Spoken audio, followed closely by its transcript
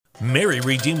Mary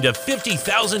redeemed a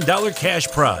 $50,000 cash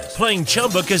prize playing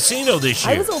Chumba Casino this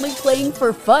year. I was only playing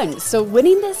for fun, so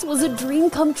winning this was a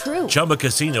dream come true. Chumba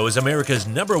Casino is America's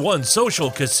 #1 social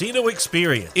casino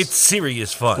experience. It's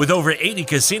serious fun. With over 80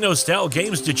 casino-style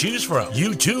games to choose from,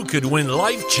 you too could win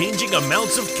life-changing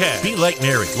amounts of cash. Be like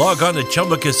Mary. Log on to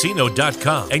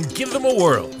ChumbaCasino.com and give them a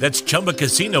whirl. That's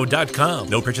ChumbaCasino.com.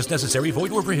 No purchase necessary.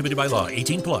 Void where prohibited by law.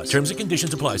 18+. Terms and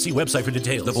conditions apply. See website for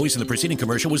details. The voice in the preceding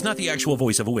commercial was not the actual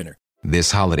voice of a winner.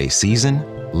 This holiday season,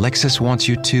 Lexus wants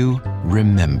you to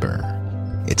remember.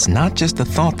 It's not just the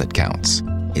thought that counts.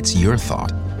 It's your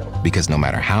thought. Because no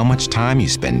matter how much time you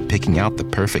spend picking out the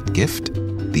perfect gift,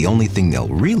 the only thing they'll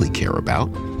really care about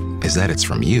is that it's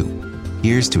from you.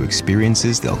 Here's to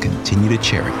experiences they'll continue to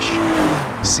cherish.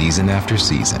 Season after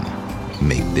season.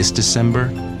 Make this December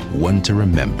one to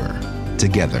remember.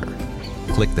 Together.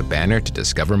 Click the banner to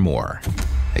discover more.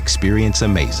 Experience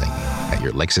amazing at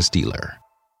your Lexus dealer.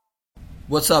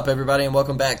 What's up, everybody, and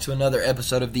welcome back to another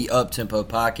episode of the Up-Tempo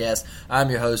Podcast. I'm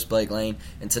your host, Blake Lane,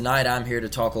 and tonight I'm here to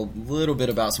talk a little bit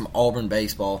about some Auburn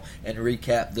baseball and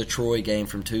recap the Troy game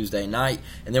from Tuesday night,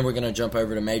 and then we're going to jump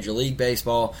over to Major League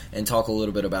Baseball and talk a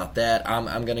little bit about that.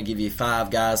 I'm going to give you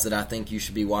 5 guys that I think you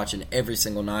should be watching every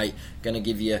single night. Going to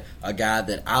give you a guy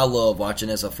that I love watching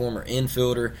as a former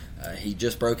infielder. He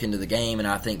just broke into the game, and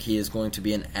I think he is going to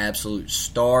be an absolute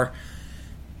star.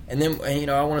 And then,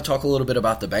 I want to talk a little bit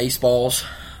about the baseballs.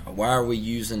 Why are we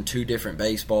using 2 different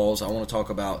baseballs? I want to talk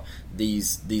about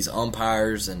these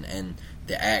umpires and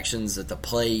the actions at the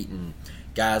plate and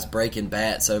guys breaking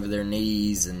bats over their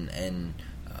knees and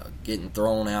getting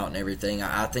thrown out and everything.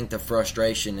 I think the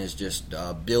frustration is just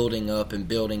building up,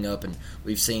 and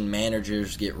we've seen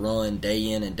managers get run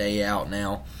day in and day out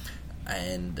now.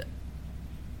 And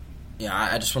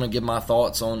I just want to give my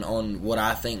thoughts on what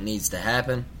I think needs to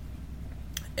happen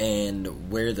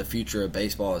and where the future of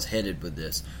baseball is headed with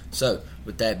this. So,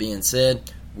 with that being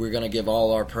said, we're going to give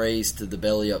all our praise to the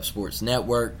Belly Up Sports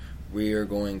Network. We are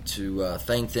going to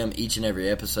thank them each and every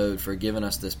episode for giving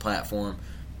us this platform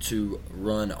to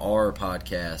run our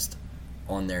podcast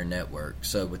on their network.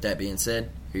 So, with that being said,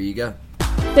 here you go.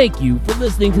 Thank you for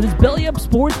listening to this Belly Up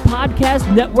Sports Podcast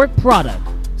Network product.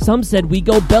 Some said we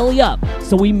go belly up,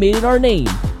 so we made it our name,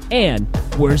 and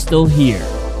we're still here.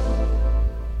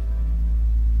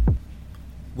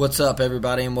 What's up,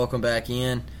 everybody, and welcome back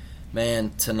in.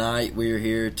 Man, tonight we're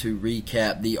here to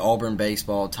recap the Auburn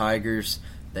Baseball Tigers.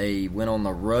 They went on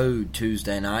the road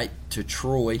Tuesday night to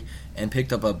Troy and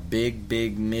picked up a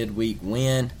big midweek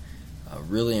win.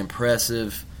 Really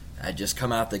impressive. I just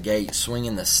come out the gate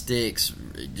swinging the sticks.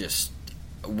 Just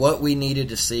what we needed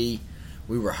to see,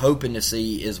 we were hoping to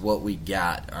see, is what we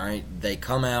got. All right, they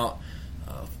come out,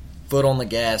 foot on the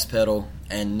gas pedal,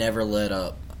 and never let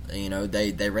up.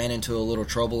 They ran into a little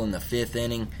trouble in the 5th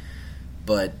inning,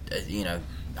 but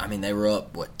they were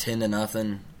up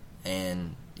 10-0,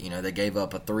 and they gave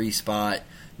up a 3 spot.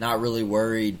 Not really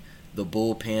worried. The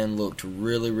bullpen looked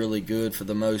really good for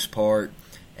the most part,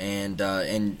 and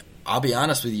I'll be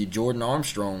honest with you, Jordan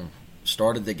Armstrong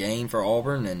started the game for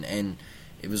Auburn, and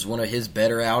it was one of his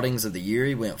better outings of the year.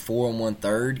 He went 4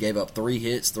 1/3, gave up 3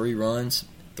 hits, 3 runs,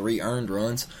 3 earned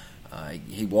runs.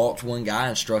 He walked 1 guy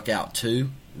and struck out 2.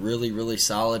 Really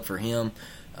solid for him.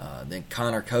 Then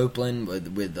Connor Copeland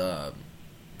with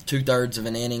 2/3 of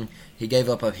an inning. He gave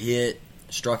up a hit,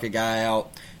 struck a guy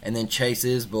out, and then Chase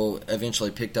Isbell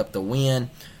eventually picked up the win.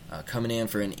 Coming in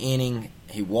for an inning,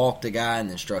 he walked a guy and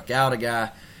then struck out a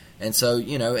guy. And so,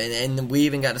 and we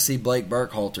even got to see Blake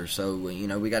Burkhalter. So,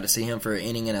 we got to see him for an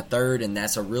inning and a third, and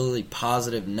that's a really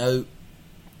positive note.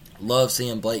 Love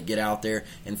seeing Blake get out there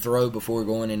and throw before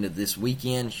going into this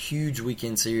weekend. Huge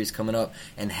weekend series coming up,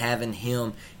 and having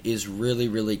him is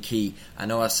really key. I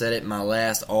know I said it in my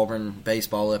last Auburn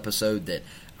baseball episode that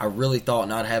I really thought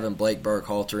not having Blake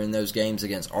Burkhalter in those games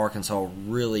against Arkansas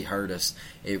really hurt us.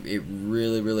 It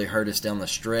really hurt us down the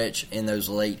stretch in those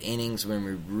late innings when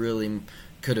we really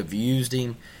could have used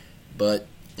him. But,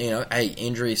 hey,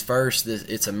 injuries first.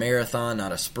 It's a marathon,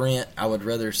 not a sprint. I would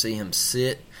rather see him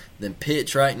sit than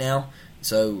pitch right now,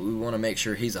 so we want to make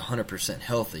sure he's 100%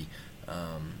 healthy,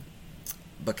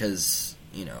 because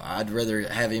I'd rather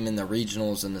have him in the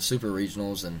regionals and the super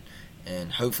regionals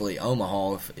and hopefully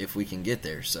Omaha if we can get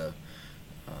there. So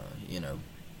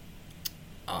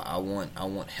I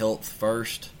want health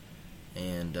first,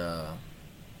 and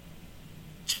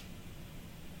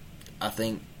I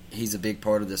think he's a big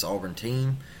part of this Auburn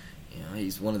team.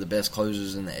 He's one of the best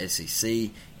closers in the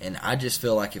SEC, and I just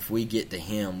feel like if we get to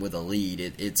him with a lead,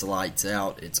 it's lights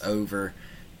out, it's over,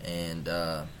 and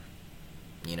go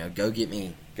get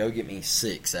me Go get me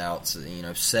 6 outs,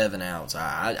 7 outs.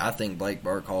 I think Blake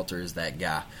Burkhalter is that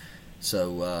guy.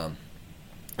 So,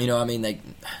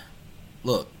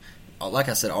 look, like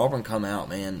I said, Auburn come out,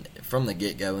 man, from the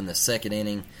get-go in the second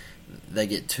inning. They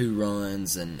get 2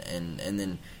 runs, and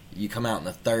then you come out in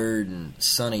the third, and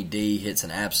Sonny D hits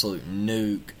an absolute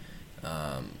nuke.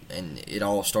 And it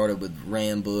all started with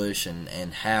Rambush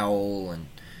and Howell, and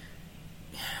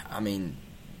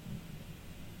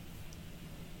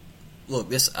look,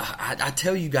 this I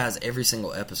tell you guys every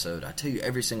single episode.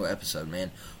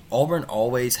 Man. Auburn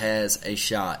always has a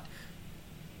shot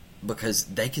because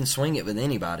they can swing it with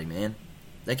anybody, man.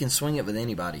 They can swing it with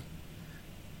anybody.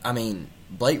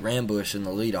 Blake Rambush in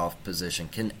the leadoff position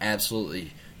can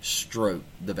absolutely stroke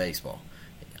the baseball.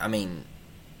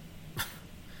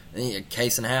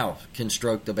 Case and Howell can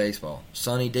stroke the baseball.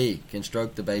 Sonny D can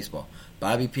stroke the baseball.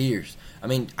 Bobby Pierce.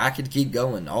 I could keep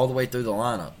going all the way through the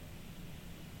lineup.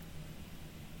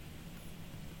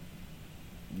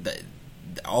 They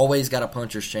always got a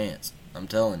puncher's chance. I'm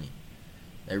telling you.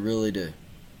 They really do.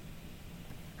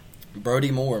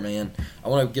 Brody Moore, man. I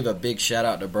want to give a big shout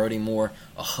out to Brody Moore.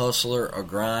 A hustler, a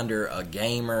grinder, a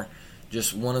gamer.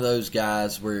 Just one of those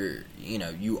guys where,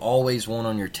 you always want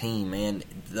on your team, man.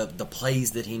 The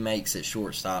plays that he makes at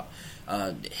shortstop,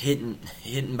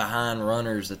 hitting behind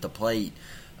runners at the plate,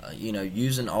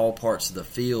 using all parts of the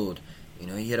field.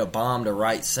 He hit a bomb to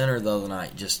right center the other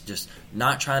night, just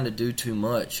not trying to do too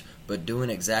much, but doing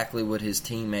exactly what his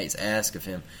teammates ask of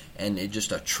him. And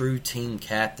just a true team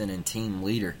captain and team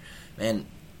leader. Man,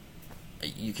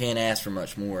 you can't ask for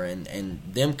much more. And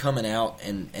them coming out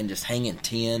and just hanging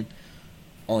 10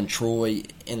 on Troy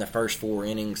in the first 4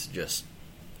 innings, just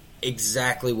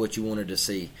exactly what you wanted to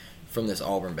see from this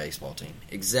Auburn baseball team.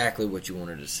 Exactly what you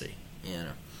wanted to see.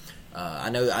 I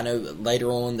know later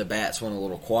on the bats went a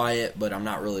little quiet, but I'm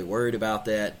not really worried about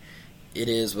that. It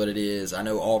is what it is. I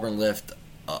know Auburn left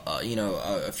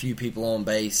a few people on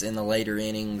base in the later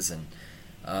innings, and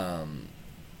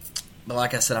but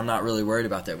like I said, I'm not really worried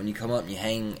about that. When you come up and you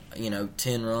hang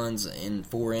 10 runs in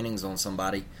 4 innings on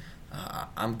somebody,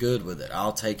 I'm good with it.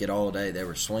 I'll take it all day. They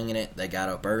were swinging it. They got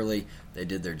up early. They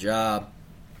did their job.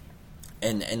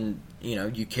 And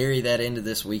you carry that into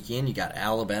this weekend. You got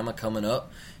Alabama coming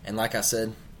up. And like I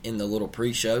said in the little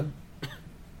pre-show,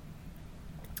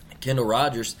 Kendall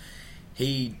Rogers,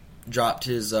 he dropped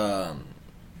his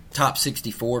top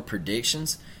 64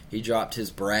 predictions. He dropped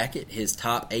his bracket, his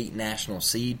top 8 national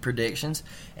seed predictions.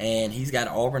 And he's got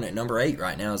Auburn at number 8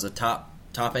 right now as a top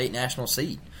 8 national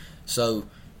seed. So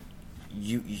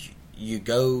you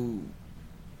go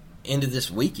into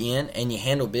this weekend and you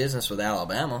handle business with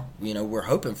Alabama. We're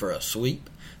hoping for a sweep,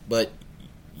 but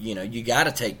you got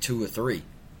to take 2 or 3.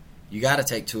 You got to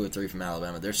take 2 or 3 from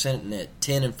Alabama. They're sitting at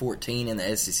 10-14 in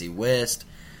the SEC West.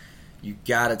 You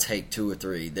got to take 2 or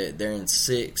 3. They're in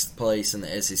 6th place in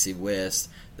the SEC West.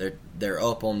 They're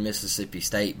up on Mississippi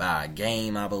State by a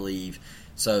game, I believe.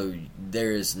 So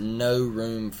there is no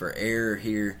room for error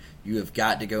here. You have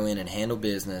got to go in and handle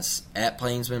business at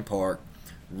Plainsman Park.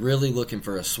 Really looking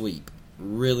for a sweep.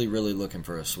 Really, really looking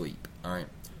for a sweep. All right,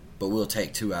 but we'll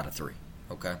take 2 out of 3.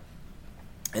 Okay,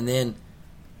 and then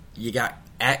you got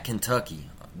at Kentucky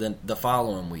the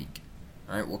following week.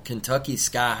 All right, well, Kentucky's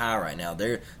sky high right now.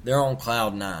 They're on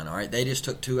cloud 9. All right, they just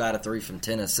took 2 out of 3 from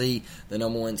Tennessee, the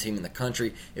number 1 team in the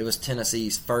country. It was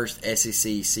Tennessee's first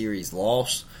SEC series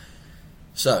loss.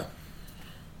 So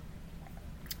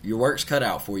your work's cut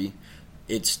out for you.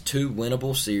 It's 2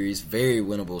 winnable series, very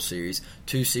winnable series.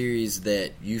 2 series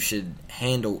that you should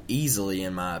handle easily,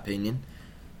 in my opinion.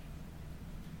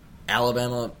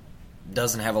 Alabama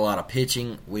doesn't have a lot of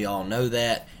pitching. We all know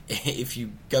that. If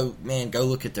you go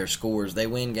look at their scores. They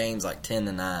win games like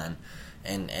 10-9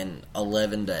 and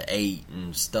 11-8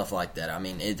 and stuff like that.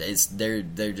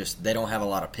 They don't have a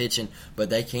lot of pitching, but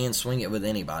they can swing it with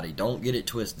anybody. Don't get it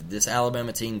twisted. This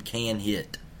Alabama team can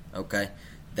hit. Okay,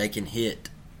 they can hit.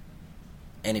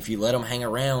 And if you let them hang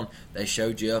around, they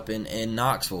showed you up in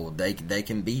Knoxville. They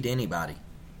can beat anybody.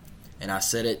 And I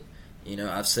said it,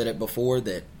 I've said it before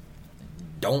that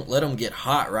don't let them get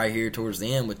hot right here towards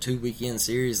the end with 2 weekend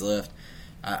series left.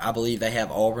 I believe they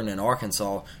have Auburn and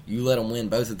Arkansas. You let them win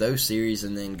both of those series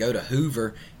and then go to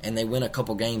Hoover and they win a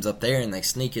couple games up there and they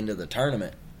sneak into the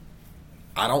tournament.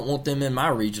 I don't want them in my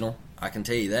regional. I can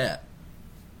tell you that.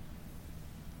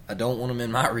 I don't want them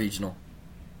in my regional.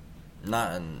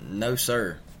 No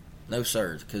sir,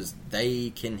 because they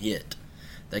can hit.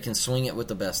 They can swing it with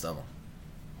the best of them.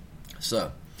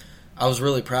 So, I was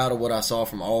really proud of what I saw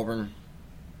from Auburn.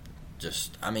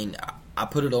 I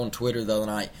put it on Twitter the other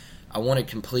night. I wanted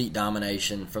complete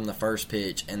domination from the first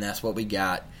pitch, and that's what we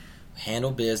got.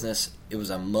 handled business. It was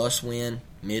a must-win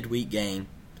midweek game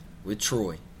with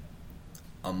Troy.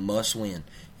 A must-win.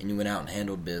 And you went out and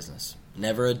handled business.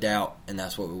 Never a doubt, and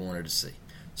that's what we wanted to see.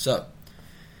 So,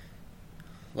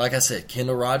 like I said,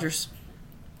 Kendall Rogers,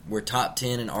 we're top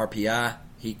 10 in RPI.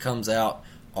 He comes out.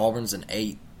 Auburn's an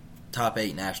top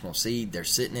 8 national seed. They're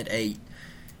sitting at 8,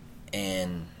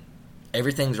 and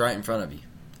everything's right in front of you.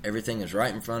 Everything is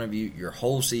right in front of you. Your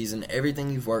whole season,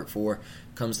 everything you've worked for,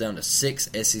 comes down to 6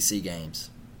 SEC games.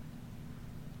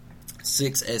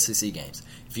 6 SEC games.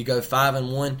 If you go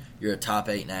 5-1, you're a top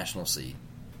 8 national seed.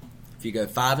 If you go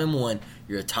 5-1,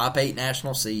 you're a top 8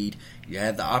 national seed. You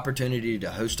have the opportunity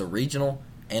to host a regional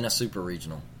and a super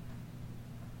regional.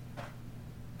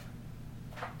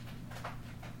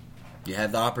 You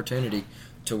have the opportunity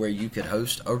to where you could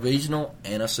host a regional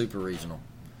and a super regional.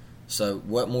 So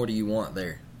what more do you want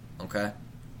there? Okay?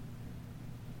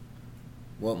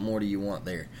 What more do you want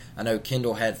there? I know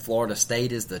Kendall had Florida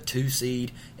State as the 2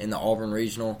 seed in the Auburn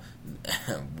Regional.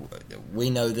 We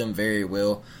know them very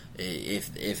well.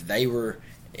 If they were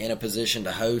in a position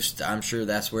to host, I'm sure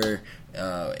that's where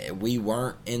we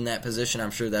weren't in that position.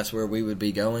 I'm sure that's where we would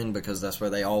be going because that's where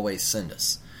they always send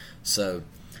us. So,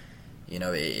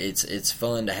 it's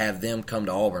fun to have them come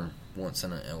to Auburn once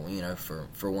in a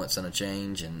for once in a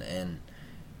change and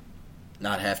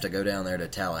not have to go down there to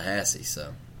Tallahassee.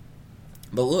 So,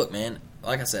 but look, man,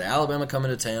 like I said, Alabama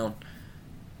coming to town.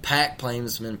 Pack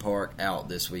Plainsman Park out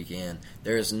this weekend.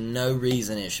 There is no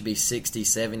reason it should be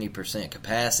 60-70%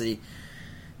 capacity.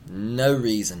 No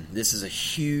reason. This is a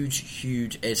huge,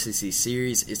 huge SEC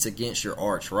series. It's against your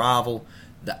arch rival,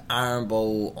 the Iron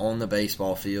Bowl on the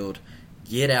baseball field.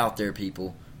 Get out there,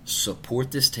 people. Support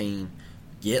this team.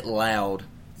 Get loud.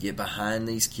 Get behind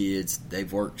these kids.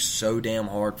 They've worked so damn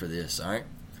hard for this, all right?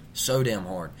 So damn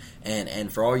hard.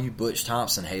 And for all you Butch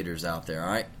Thompson haters out there, all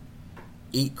right?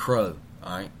 Eat crow.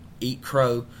 All right, eat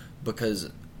crow, because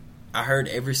I heard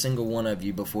every single one of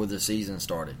you before the season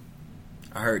started.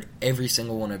 I heard every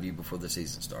single one of you before the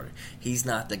season started. He's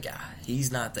not the guy.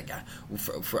 He's not the guy.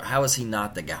 How is he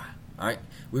not the guy? All right,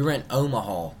 we were in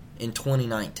Omaha in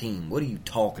 2019. What are you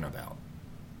talking about?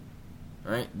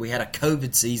 All right, we had a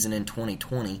COVID season in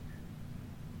 2020,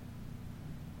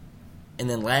 and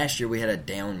then last year we had a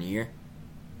down year.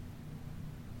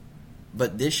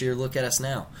 But this year, look at us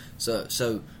now.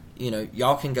 So.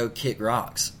 Y'all can go kick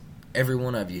rocks. Every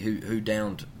one of you who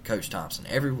downed Coach Thompson.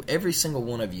 Every single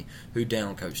one of you who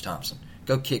downed Coach Thompson.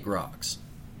 Go kick rocks.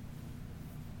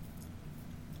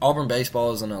 Auburn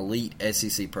Baseball is an elite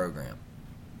SEC program.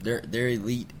 They're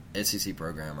elite SEC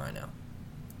program right now.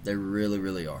 They really,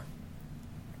 really are.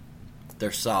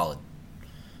 They're solid.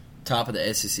 Top of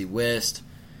the SEC West.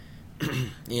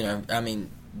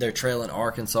 They're trailing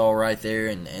Arkansas right there,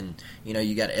 and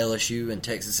you got LSU and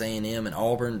Texas A&M and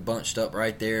Auburn bunched up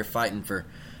right there, fighting for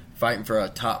a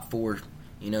top 4,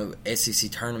 SEC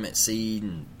tournament seed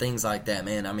and things like that.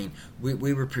 Man, I mean,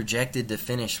 we were projected to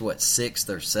finish 6th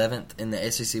or 7th in the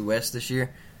SEC West this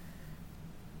year.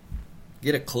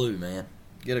 Get a clue, man.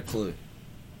 Get a clue.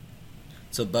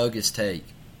 It's a bogus take,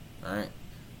 all right?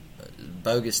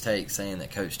 Bogus take saying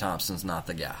that Coach Thompson's not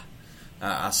the guy.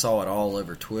 I saw it all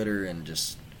over Twitter and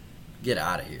just get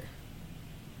out of here.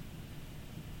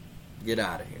 Get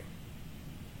out of here.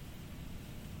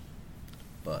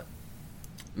 But,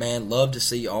 man, love to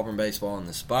see Auburn baseball in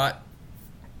the spot.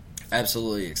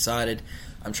 Absolutely excited.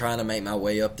 I'm trying to make my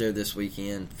way up there this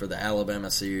weekend for the Alabama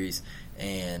series,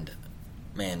 and,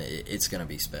 man, it's going to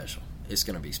be special. It's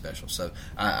going to be special. So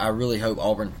I really hope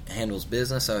Auburn handles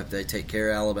business. I hope they take care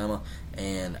of Alabama,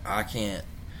 and I can't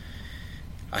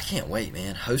wait,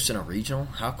 man. Hosting a regional,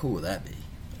 how cool would that be?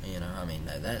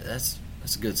 That's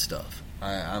good stuff.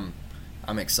 I'm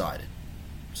excited.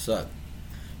 So,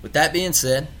 with that being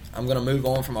said, I'm going to move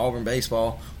on from Auburn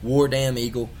baseball. War Damn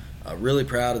Eagle. Really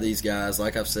proud of these guys.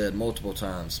 Like I've said multiple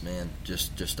times, man,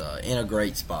 just in a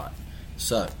great spot.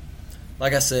 So,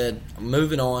 like I said, I'm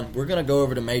moving on. We're going to go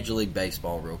over to Major League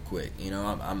Baseball real quick.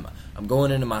 I'm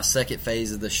going into my second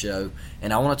phase of the show,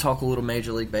 and I want to talk a little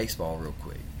Major League Baseball real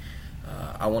quick.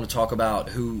 I want to talk about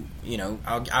who,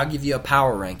 I'll give you a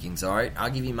power rankings, all right? I'll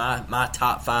give you my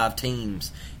top 5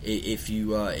 teams if you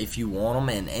want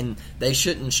them, and they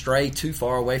shouldn't stray too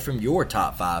far away from your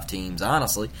top 5 teams,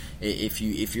 honestly. If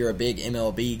you're a big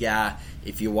MLB guy,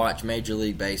 if you watch Major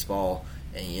League Baseball,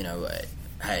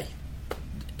 hey,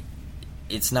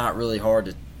 it's not really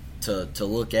hard to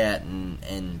look at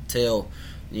and tell,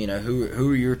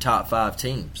 who are your top 5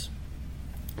 teams.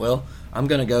 Well, I'm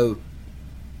going to go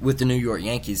with the New York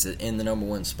Yankees in the number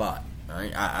 1 spot. All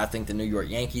right, I think the New York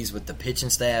Yankees, with the pitching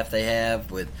staff they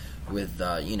have, with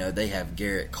they have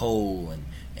Garrett Cole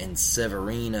and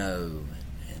Severino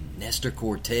and Nestor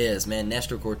Cortez. Man,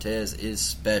 Nestor Cortez is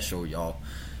special, y'all.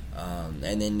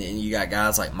 And then you got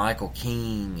guys like Michael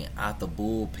King out the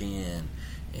bullpen.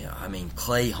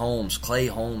 Clay Holmes. Clay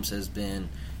Holmes has been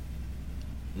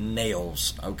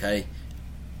nails. Okay,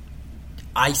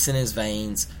 ice in his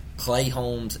veins. Clay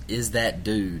Holmes is that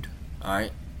dude. All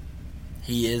right.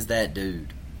 He is that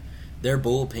dude. Their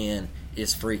bullpen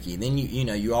is freaky. Then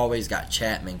you always got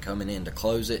Chapman coming in to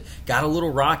close it. Got a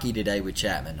little rocky today with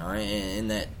Chapman, all right, in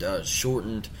that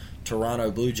shortened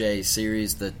Toronto Blue Jays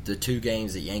series, the 2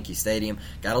 games at Yankee Stadium.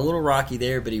 Got a little rocky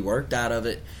there, but he worked out of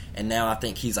it, and now I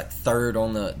think he's like 3rd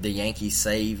on the Yankee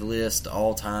save list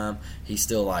all time. He's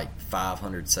still like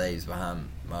 500 saves behind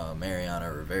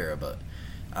Mariano Rivera, but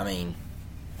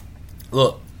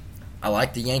look, I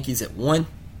like the Yankees at 1.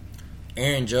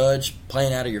 Aaron Judge,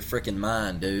 playing out of your freaking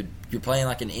mind, dude. You're playing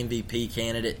like an MVP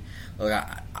candidate.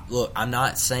 Look, I'm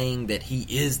not saying that he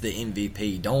is the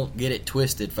MVP. Don't get it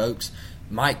twisted, folks.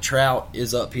 Mike Trout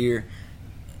is up here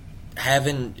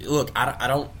having. Look, I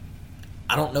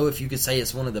don't know if you could say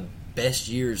it's one of the best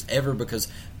years ever, because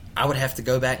I would have to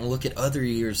go back and look at other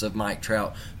years of Mike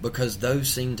Trout, because those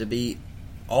seem to be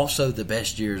also the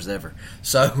best years ever.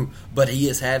 So, but he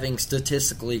is having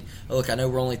statistically, look, I know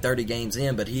we're only 30 games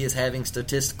in, but he is having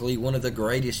statistically one of the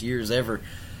greatest years ever.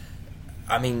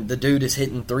 The dude is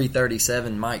hitting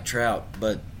 337, Mike Trout,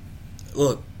 but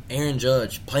look, Aaron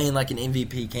Judge playing like an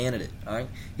MVP candidate, all right?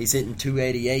 He's hitting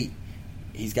 288.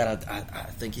 He's got I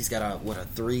think he's got a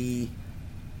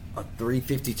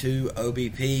 352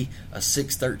 OBP, a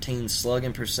 613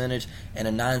 slugging percentage, and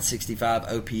a 965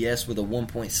 OPS with a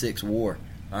 1.6 WAR.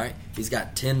 All right, he's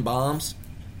got 10 bombs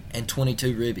and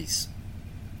 22 ribbies.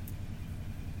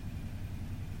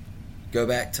 Go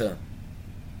back to,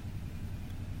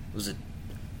 was it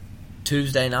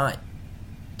Tuesday night?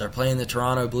 They're playing the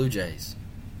Toronto Blue Jays.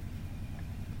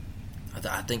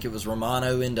 I think it was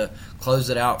Romano in to close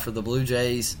it out for the Blue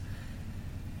Jays,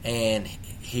 and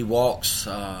he walks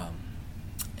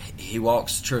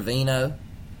Trevino.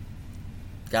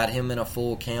 Got him in a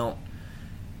full count.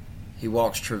 He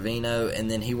walks Trevino, and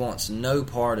then he wants no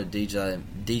part of DJ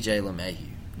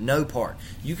LeMahieu. No part.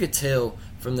 You could tell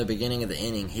from the beginning of the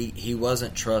inning he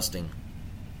wasn't trusting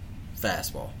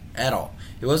fastball at all.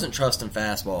 He wasn't trusting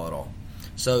fastball at all.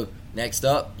 So next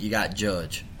up, you got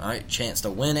Judge. All right, chance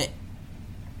to win it.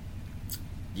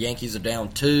 Yankees are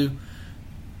down 2.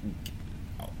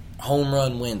 Home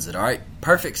run wins it, all right?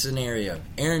 Perfect scenario.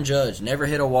 Aaron Judge never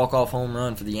hit a walk-off home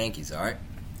run for the Yankees, all right?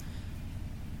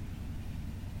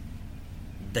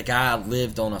 The guy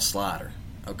lived on a slider,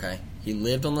 okay? He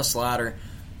lived on the slider.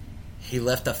 He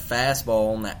left a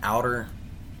fastball on the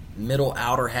middle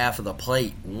outer half of the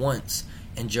plate once,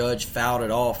 and Judge fouled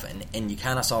it off, and you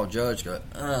kind of saw Judge go,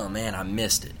 oh, man, I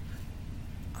missed it.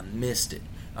 All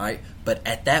right? But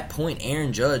at that point,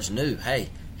 Aaron Judge knew, hey,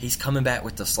 he's coming back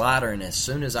with the slider, and as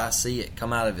soon as I see it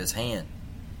come out of his hand,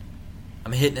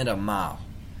 I'm hitting it a mile.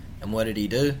 And what did he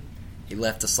do? He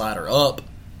left the slider up.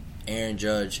 Aaron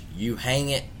Judge, you hang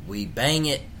it, we bang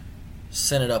it,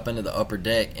 send it up into the upper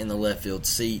deck in the left field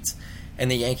seats, and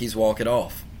the Yankees walk it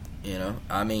off.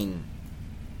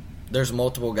 There's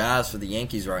multiple guys for the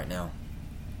Yankees right now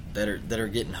that are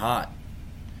getting hot.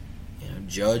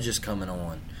 Judge is coming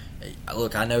on.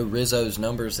 Look, I know Rizzo's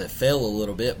numbers have fell a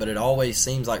little bit, but it always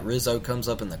seems like Rizzo comes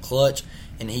up in the clutch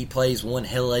and he plays one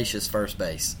hellacious first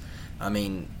base.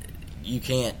 You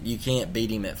can't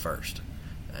beat him at first,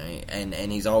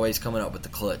 and he's always coming up with the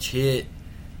clutch hit.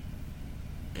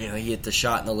 He hit the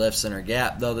shot in the left center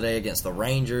gap the other day against the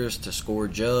Rangers to score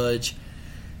Judge.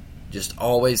 Just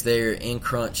always there in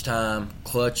crunch time,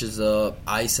 clutches up,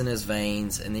 ice in his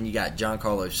veins, and then you got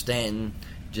Giancarlo Stanton.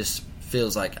 Just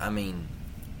feels like,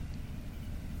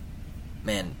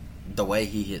 man, the way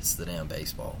he hits the damn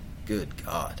baseball, good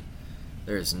God.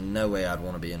 There is no way I'd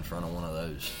want to be in front of one of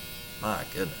those. My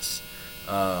goodness.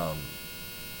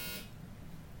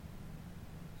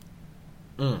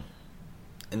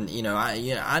 And,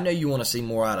 I know you want to see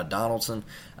more out of Donaldson.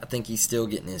 I think he's still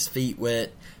getting his feet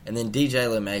wet. And then DJ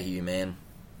LeMahieu, man.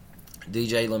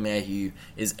 DJ LeMahieu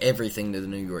is everything to the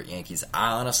New York Yankees.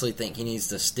 I honestly think he needs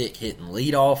to stick hitting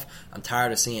leadoff. I'm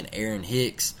tired of seeing Aaron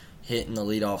Hicks hitting the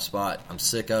leadoff spot. I'm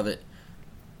sick of it.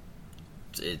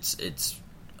 It's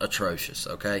atrocious,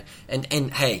 okay?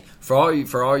 And hey, for all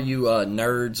you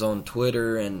nerds on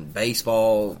Twitter and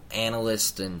baseball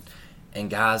analysts and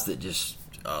guys that just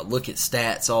look at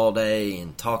stats all day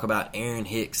and talk about Aaron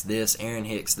Hicks this, Aaron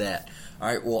Hicks that. All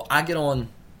right, well, I get on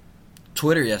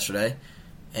Twitter yesterday,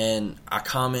 And I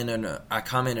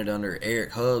commented under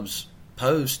Eric Hubb's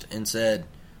post and said,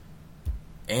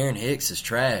 Aaron Hicks is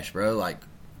trash, bro. Like,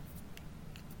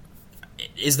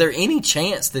 is there any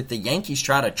chance that the Yankees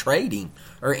try to trade him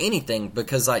or anything?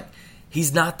 Because, like,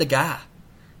 he's not the guy.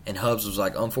 And Hubbs was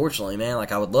like, unfortunately, man,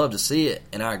 like, I would love to see it,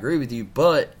 and I agree with you,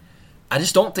 but I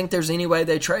just don't think there's any way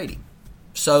they trade him.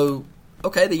 So,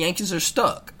 okay, the Yankees are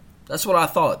stuck. That's what I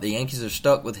thought. The Yankees are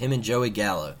stuck with him and Joey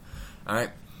Gallo. All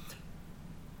right?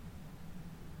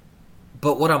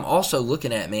 But what I'm also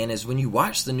looking at, man, is when you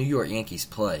watch the New York Yankees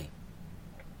play,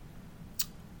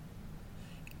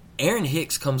 Aaron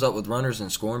Hicks comes up with runners in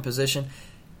scoring position,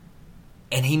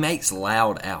 and he makes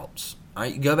loud outs. All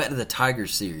right, you go back to the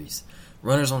Tigers series.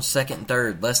 Runners on second and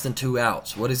third, less than 2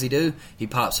 outs. What does he do? He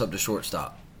pops up to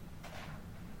shortstop.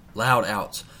 Loud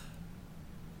outs.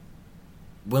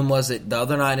 When was it? The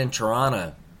other night in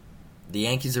Toronto. The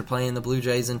Yankees are playing the Blue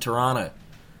Jays in Toronto.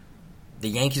 The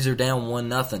Yankees are down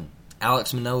 1-0.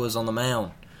 Alex Manoah's on the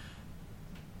mound.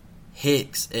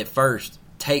 Hicks at first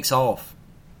takes off,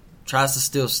 tries to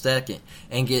steal second,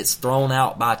 and gets thrown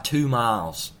out by 2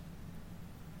 miles.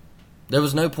 There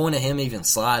was no point of him even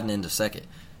sliding into second.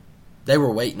 They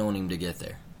were waiting on him to get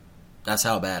there. That's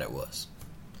how bad it was.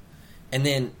 And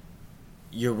then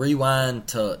you rewind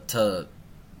to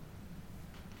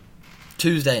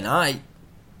Tuesday night,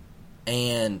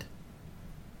 and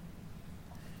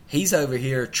he's over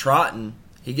here trotting.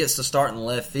 He gets to start in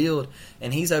left field,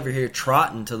 and he's over here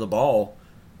trotting to the ball,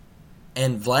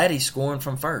 and Vladdy's scoring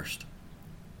from first.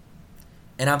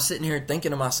 And I'm sitting here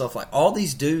thinking to myself, like, all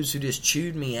these dudes who just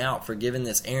chewed me out for giving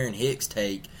this Aaron Hicks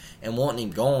take and wanting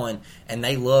him gone, and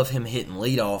they love him hitting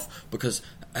leadoff because,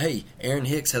 hey, Aaron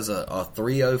Hicks has a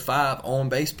 305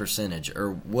 on-base percentage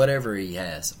or whatever he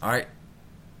has, all right?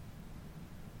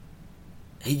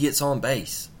 He gets on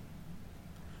base.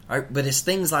 All right, but it's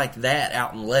things like that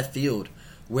out in left field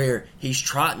where he's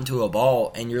trotting to a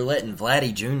ball and you're letting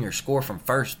Vladdy Jr. score from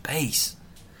first base.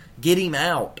 Get him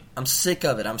out. I'm sick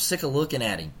of it. I'm sick of looking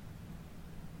at him.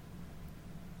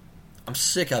 I'm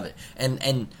sick of it.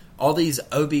 And all these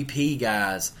OBP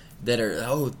guys that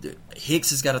are, Hicks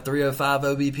has got a 305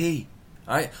 OBP.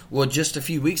 All right, well, just a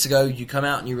few weeks ago, you come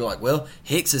out and you were like, well,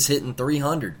 Hicks is hitting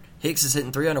 300. Hicks is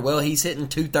hitting 300. Well, he's hitting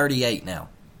 238 now.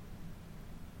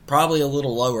 Probably a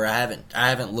little lower. I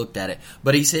haven't looked at it,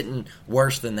 but he's hitting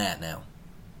worse than that now.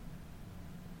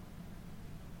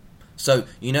 So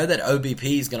you know that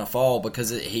OBP is going to fall because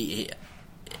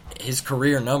his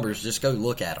career numbers. Just go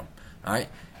look at them. All right,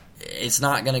 it's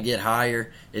not going to get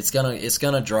higher. It's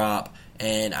gonna drop,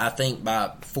 and I think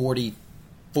by 40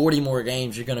 more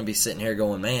games, you're going to be sitting here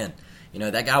going, man, you know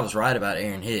that guy was right about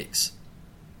Aaron Hicks.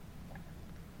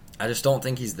 I just don't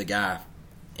think he's the guy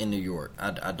in New York.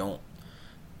 I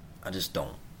just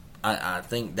don't. I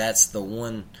think that's the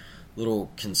one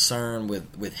little concern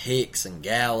with Hicks and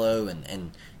Gallo,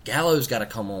 and Gallo's got to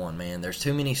come on, man. There's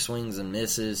too many swings and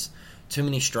misses, too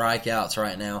many strikeouts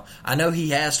right now. I know he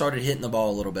has started hitting the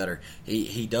ball a little better.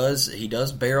 He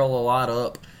does barrel a lot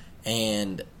up,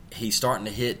 and he's starting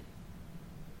to hit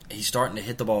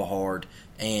the ball hard,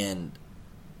 and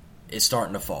it's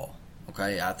starting to fall.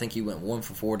 Okay, I think he went 1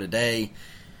 for 4 today.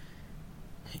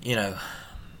 You know,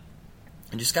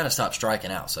 you just got to stop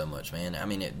striking out so much, man. I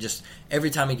mean, it just every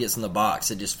time he gets in the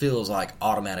box, it just feels like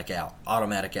automatic out.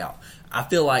 I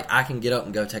feel like I can get up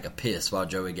and go take a piss while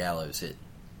Joey Gallo's hitting.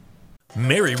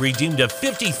 Mary redeemed a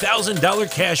 $50,000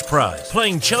 cash prize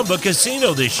playing Chumba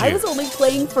Casino this year. I was only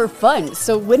playing for fun,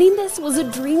 so winning this was a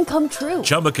dream come true.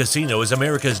 Chumba Casino is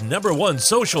America's #1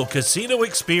 social casino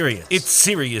experience. It's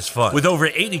serious fun. With over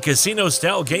 80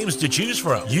 casino-style games to choose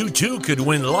from, you too could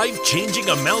win life-changing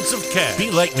amounts of cash.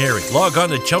 Be like Mary. Log on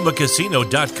to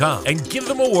ChumbaCasino.com and give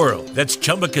them a whirl. That's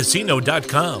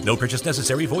ChumbaCasino.com. No purchase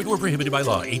necessary. Void where prohibited by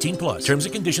law. 18 plus. Terms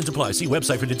and conditions apply. See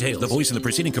website for details. The voice in the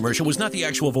preceding commercial was not the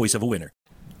actual voice of a winner.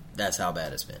 That's how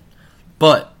bad it's been.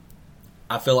 But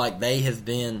I feel like they have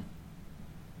been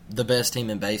the best team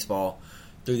in baseball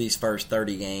through these first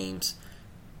 30 games.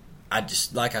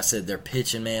 Like I said, they're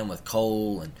pitching, man, with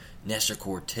Cole and Nestor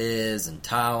Cortez and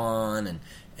Taijuan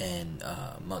and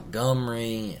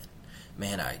Montgomery. And,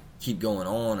 man, I keep going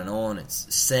on and on. It's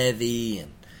Sevy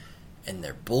and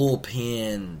their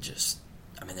bullpen. Just,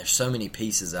 I mean, there's so many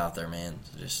pieces out there, man.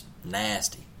 Just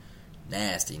nasty.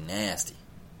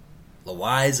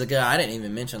 Loaizaga, I didn't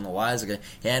even mention Loaizaga.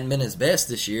 He hadn't been his best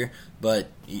this year,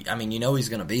 but, I mean, you know he's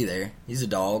going to be there. He's a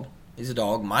dog.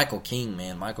 Michael King,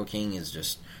 man. Michael King is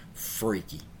just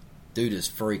freaky. Dude is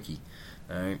freaky.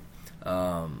 All right.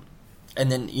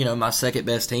 And then, you know, my second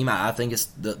best team, I think it's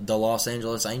the Los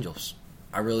Angeles Angels.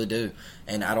 I really do.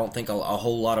 And I don't think a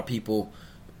whole lot of people,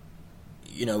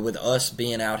 with us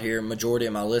being out here, majority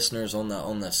of my listeners on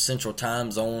the Central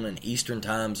Time Zone and Eastern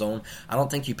Time Zone, I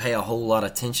don't think you pay a whole lot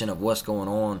of attention of what's going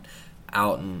on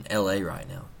out in L.A. right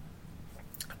now.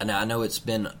 And I know it's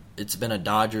been a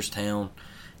Dodgers town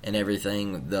and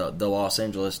everything. The Los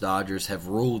Angeles Dodgers have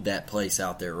ruled that place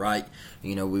out there, right?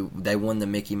 They won the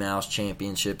Mickey Mouse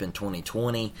Championship in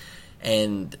 2020,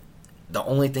 and the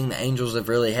only thing the Angels have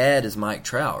really had is Mike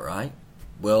Trout, right?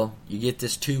 Well, you get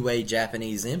this two-way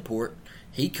Japanese import.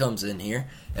 He comes in here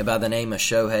by the name of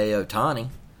Shohei Ohtani,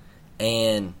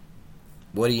 and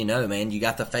what do you know, man? You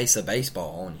got the face of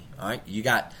baseball on you, all right? You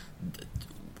got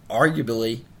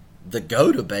arguably the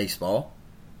GOAT of baseball.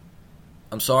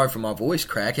 I'm sorry for my voice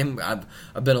cracking. I've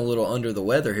been a little under the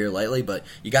weather here lately, but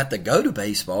you got the GOAT of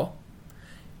baseball,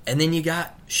 and then you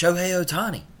got Shohei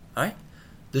Ohtani, all right?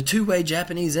 The two-way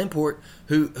Japanese import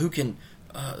who can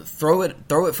throw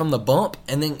it from the bump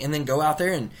and then go out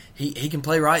there and he can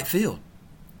play right field.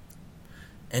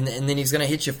 And then he's going to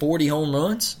hit you 40 home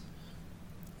runs.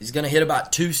 He's going to hit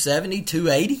about 270,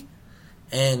 280,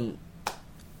 and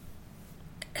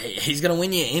he's going to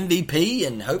win you an MVP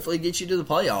and hopefully get you to the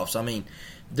playoffs. I mean,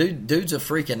 dude's a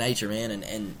freak of nature, man,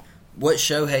 and what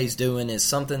Shohei's doing is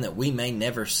something that we may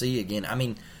never see again. I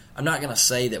mean, I'm not going to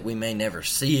say that we may never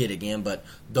see it again, but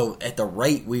at the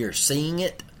rate we are seeing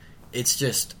it, it's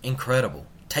just incredible.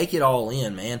 Take it all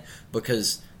in, man,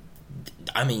 because,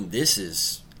 I mean, this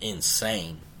is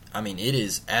insane. I mean, it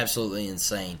is absolutely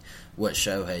insane what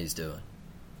Shohei's doing.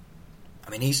 I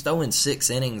mean, he's throwing 6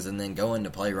 innings and then going to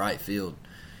play right field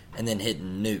and then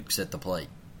hitting nukes at the plate.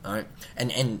 All right?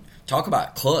 And talk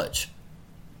about clutch.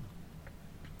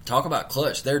 Talk about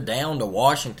clutch. They're down to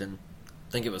Washington.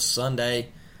 I think it was Sunday.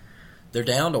 They're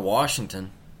down to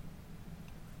Washington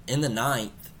in the 9th.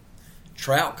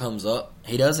 Trout comes up.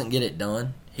 He doesn't get it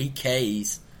done. He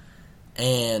Ks.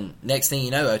 And next thing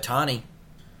you know, Ohtani,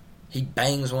 he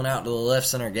bangs one out to the left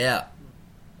center gap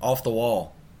off the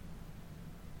wall.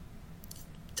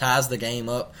 Ties the game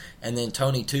up. And then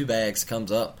Tony Two Bags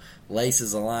comes up,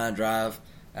 laces a line drive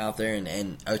out there,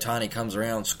 and Ohtani comes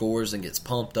around, scores, and gets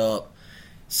pumped up,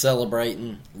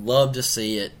 celebrating. Love to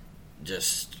see it.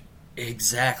 Just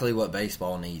exactly what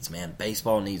baseball needs, man.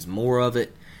 Baseball needs more of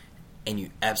it, and you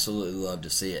absolutely love to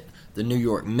see it. The New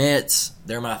York Mets,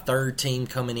 they're my third team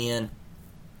coming in.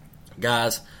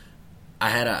 Guys, I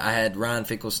had Ryan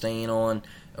Finkelstein on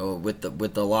with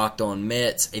the Locked On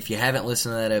Mets. If you haven't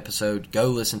listened to that episode, go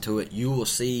listen to it. You will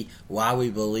see why we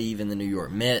believe in the New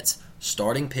York Mets.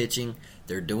 Starting pitching,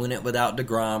 they're doing it without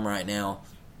DeGrom right now.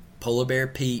 Polar Bear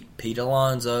Pete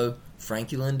Alonso,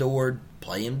 Frankie Lindor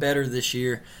playing better this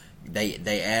year.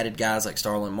 They added guys like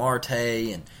Starlin Marte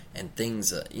and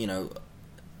things.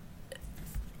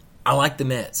 I like the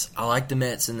Mets. I like the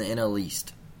Mets in the NL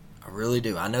East. I really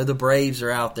do. I know the Braves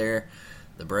are out there.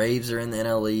 The Braves are in the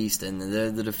NL East, and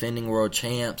they're the defending world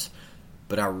champs.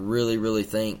 But I really, really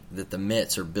think that the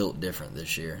Mets are built different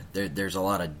this year. There's a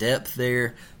lot of depth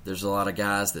there. There's a lot of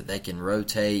guys that they can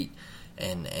rotate,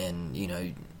 and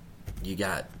you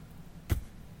got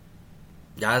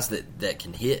guys that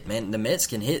can hit. Man, the Mets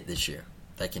can hit this year.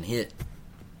 They can hit,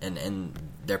 and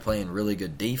they're playing really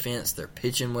good defense. They're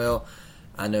pitching well.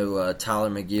 I know Tyler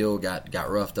McGill got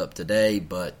roughed up today,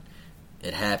 but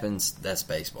it happens. That's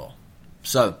baseball.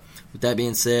 So, with that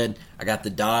being said, I got the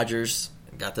Dodgers.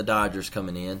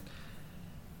 Coming in.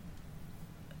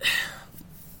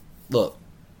 Look,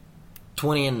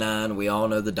 20-9. We all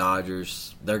know the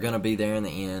Dodgers. They're going to be there in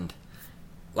the end.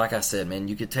 Like I said, man,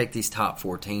 you could take these top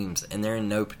 4 teams, and they're in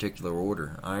no particular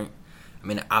order. All right. I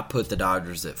mean, I put the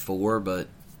Dodgers at 4, but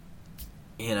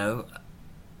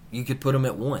you could put them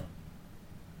at 1.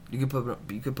 You could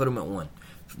put them at 1.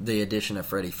 The addition of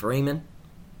Freddie Freeman.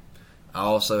 I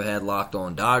also had Locked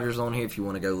On Dodgers on here. If you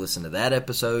want to go listen to that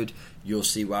episode, you'll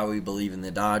see why we believe in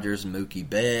the Dodgers. Mookie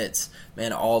Betts,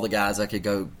 man, all the guys I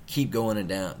could keep going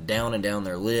and down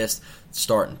their list.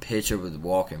 Starting pitcher with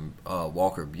Walker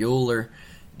Buehler,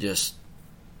 just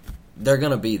they're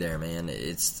gonna be there, man.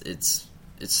 It's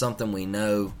something we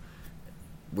know,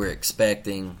 we're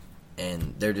expecting,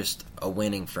 and they're just a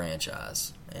winning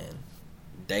franchise. And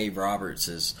Dave Roberts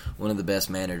is one of the best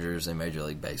managers in Major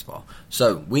League Baseball.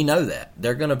 So we know that.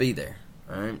 They're going to be there.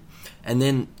 All right? And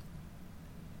then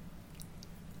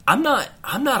I'm not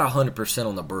 100%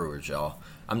 on the Brewers, y'all.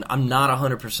 I'm not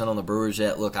 100% on the Brewers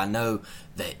yet. Look, I know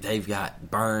that they've got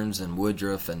Burns and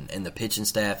Woodruff and the pitching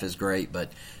staff is great,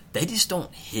 but they just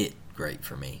don't hit great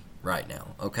for me right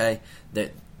now, okay?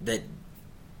 That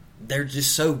they're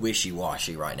just so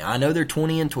wishy-washy right now. I know they're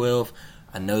 20-12.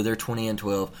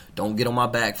 Don't get on my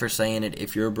back for saying it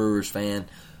if you're a Brewers fan.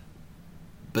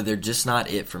 But they're just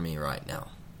not it for me right now.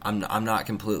 I'm not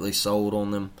completely sold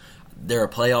on them. They're a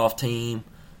playoff team,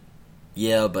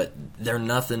 yeah, but they're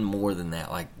nothing more than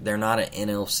that. Like, they're not an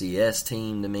NLCS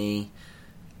team to me.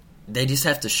 They just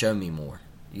have to show me more.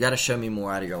 You got to show me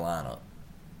more out of your lineup.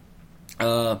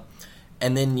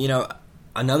 And then,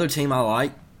 another team I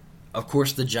like, of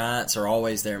course, the Giants are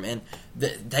always there, man.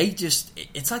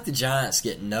 It's like the Giants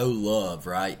get no love,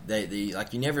 right? They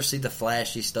like, you never see the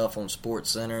flashy stuff on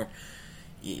SportsCenter.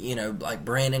 Like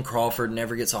Brandon Crawford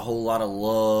never gets a whole lot of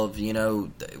love,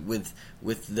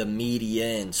 with the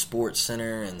media and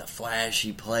SportsCenter and the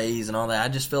flashy plays and all that. I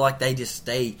just feel like they just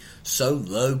stay so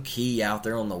low-key out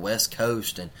there on the West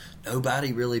Coast, and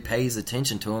nobody really pays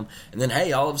attention to them. And then,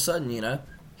 hey, all of a sudden,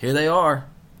 here they are.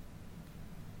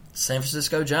 San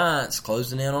Francisco Giants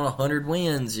closing in on 100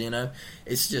 wins,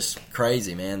 It's just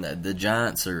crazy, man. The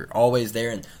Giants are always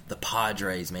there, and the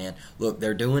Padres, man. Look,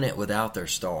 they're doing it without their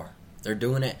star. They're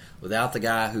doing it without the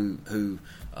guy who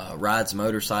rides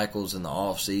motorcycles in the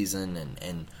off season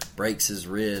and breaks his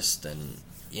wrist, and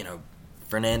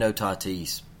Fernando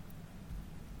Tatis.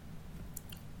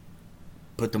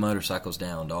 Put the motorcycles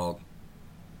down, dog.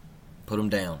 Put them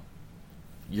down.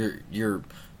 You're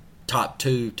top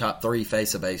 2, top 3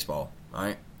 face of baseball. All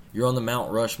right, you're on the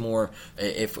Mount Rushmore.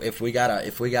 If we got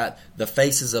the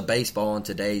faces of baseball in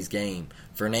today's game,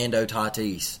 Fernando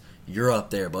Tatis, you're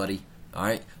up there, buddy. All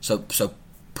right, so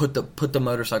put the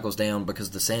motorcycles down, because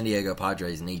the San Diego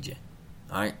Padres need you.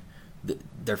 All right,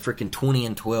 they're freaking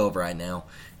 20-12 right now,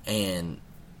 and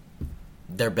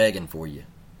they're begging for you.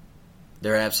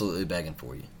 They're absolutely begging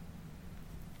for you.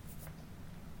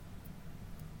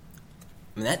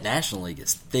 I mean, that National League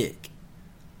is thick.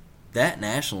 That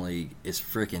National League is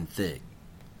freaking thick.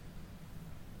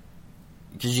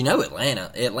 Because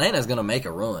Atlanta's going to make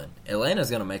a run. Atlanta's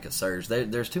going to make a surge.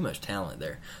 There's too much talent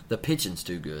there. The pitching's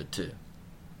too good, too.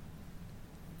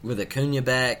 With Acuna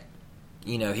back,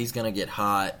 he's going to get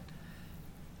hot.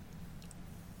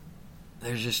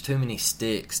 There's just too many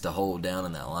sticks to hold down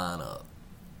in that lineup.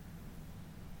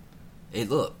 Hey,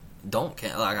 look, don't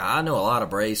count. Like, I know a lot of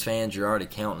Braves fans, you're already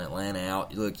counting Atlanta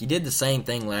out. Look, you did the same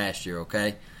thing last year,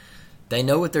 okay? They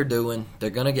know what they're doing. They're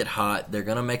going to get hot. They're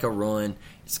going to make a run.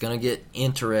 It's going to get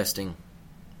interesting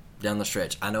down the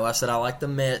stretch. I know I said I like the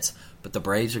Mets, but the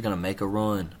Braves are going to make a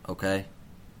run, okay?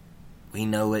 We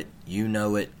know it. You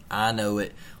know it. I know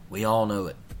it. We all know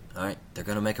it. All right? They're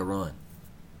going to make a run.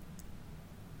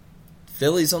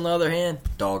 Phillies, on the other hand,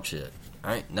 dog shit.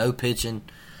 All right? No pitching.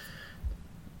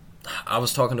 I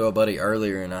was talking to a buddy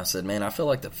earlier, and I said, man, I feel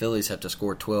like the Phillies have to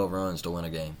score 12 runs to win a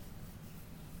game.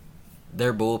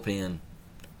 Their bullpen,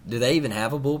 do they even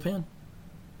have a bullpen?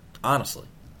 Honestly.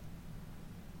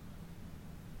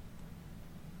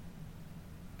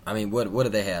 I mean, what do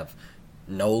they have?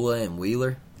 Nola and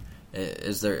Wheeler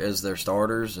is their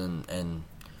starters, and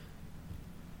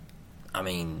I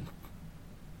mean,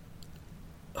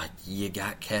 like, you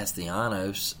got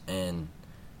Castellanos and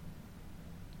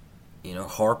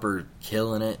Harper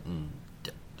killing it, and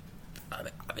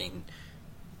I mean,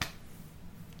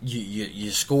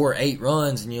 you score 8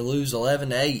 runs and you lose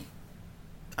 11-8.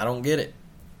 I don't get it.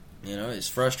 It's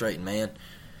frustrating, man.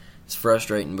 It's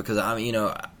frustrating because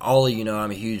all of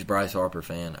I'm a huge Bryce Harper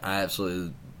fan. I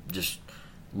absolutely just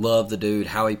love the dude,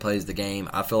 how he plays the game.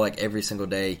 I feel like every single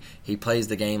day he plays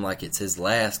the game like it's his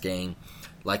last game,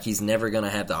 like he's never going to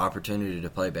have the opportunity to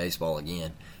play baseball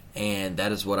again. And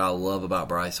that is what I love about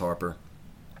Bryce Harper.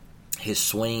 His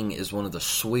swing is one of the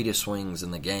sweetest swings in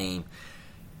the game.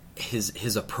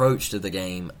 His approach to the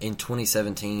game in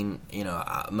 2017,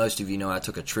 most of you know I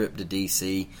took a trip to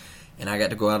D.C. and I got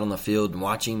to go out on the field and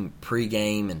watch him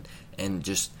pregame, and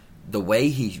just the way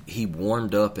he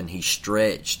warmed up and he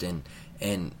stretched and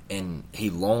he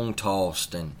long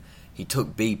tossed and he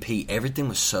took BP. Everything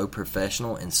was so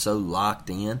professional and so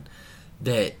locked in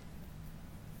that,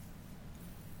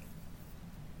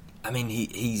 I mean,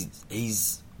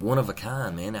 he's one of a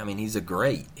kind, man. I mean, he's a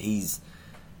great.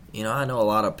 I know a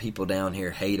lot of people down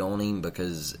here hate on him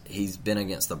because he's been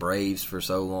against the Braves for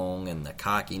so long and the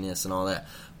cockiness and all that,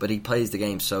 but he plays the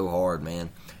game so hard,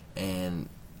 man. And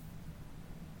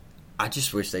I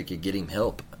just wish they could get him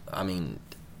help. I mean,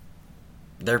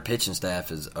 their pitching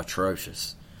staff is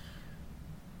atrocious.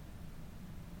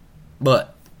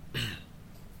 But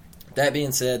that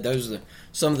being said, those are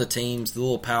some of the teams, the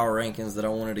little power rankings that I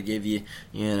wanted to give you.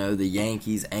 The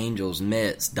Yankees, Angels,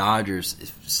 Mets, Dodgers.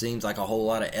 It seems like a whole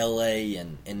lot of L.A.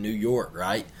 and New York,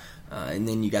 right? And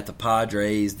then you got the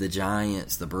Padres, the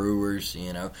Giants, the Brewers.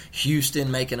 Houston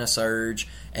making a surge.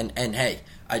 And hey,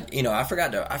 I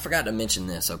forgot to mention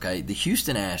this. Okay, the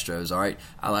Houston Astros. All right,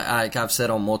 I've said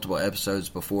on multiple episodes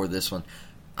before this one.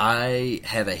 I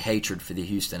have a hatred for the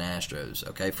Houston Astros,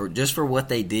 okay, for what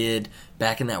they did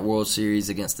back in that World Series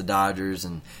against the Dodgers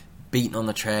and beating on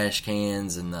the trash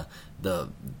cans and the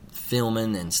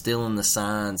filming and stealing the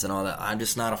signs and all that. I'm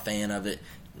just not a fan of it.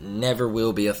 Never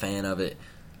will be a fan of it.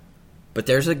 But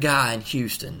there's a guy in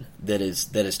Houston that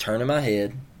is turning my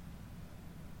head.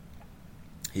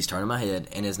 He's turning my head,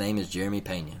 and his name is Jeremy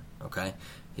Pena, okay?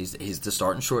 He's the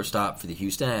starting shortstop for the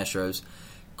Houston Astros.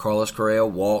 Carlos Correa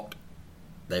walked.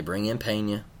 They bring in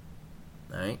Pena.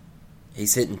 All right.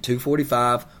 He's hitting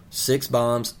 .245, 6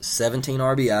 bombs, 17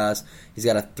 RBIs. He's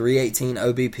got a .318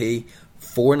 OBP,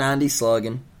 .490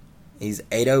 slugging. He's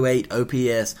 .808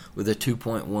 OPS with a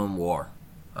 2.1 WAR.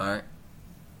 All right.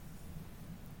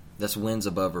 That's wins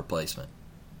above replacement.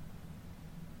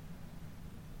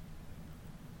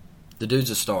 The dude's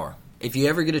a star. If you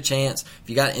ever get a chance, if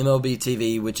you got MLB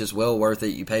TV, which is well worth it,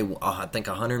 you pay, I think,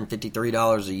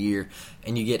 $153 a year,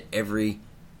 and you get every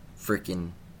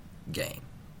freaking game.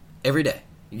 Every day.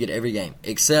 You get every game.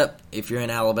 Except if you're in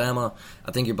Alabama,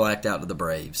 I think you're blacked out to the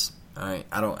Braves. All right?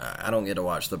 I don't get to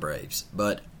watch the Braves.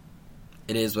 But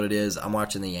it is what it is. I'm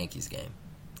watching the Yankees game.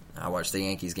 I watch the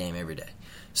Yankees game every day.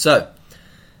 So,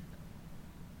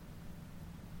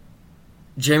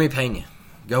 Jeremy Pena.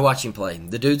 Go watch him play.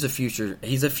 The dude's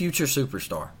he's a future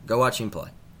superstar. Go watch him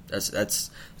play. That's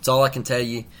all I can tell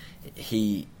you.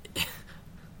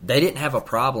 They didn't have a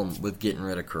problem with getting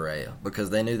rid of Correa because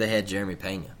they knew they had Jeremy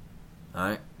Pena. All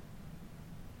right?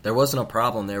 There wasn't a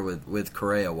problem there with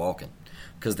Correa walking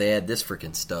because they had this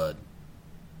freaking stud.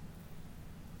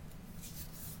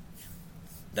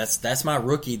 That's my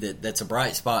rookie that's a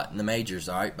bright spot in the majors,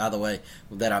 all right? By the way,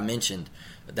 that I mentioned,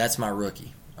 that's my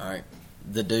rookie, all right?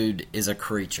 The dude is a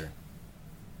creature.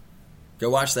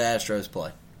 Go watch the Astros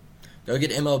play. Go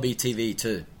get MLB TV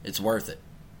too. It's worth it.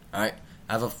 All right?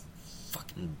 I have a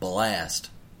fucking blast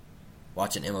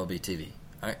watching MLB TV.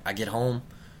 All right? I get home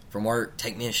from work,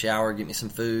 take me a shower, get me some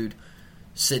food,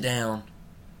 sit down,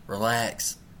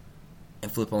 relax,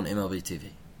 and flip on MLB TV.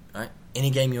 All right?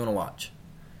 Any game you want to watch.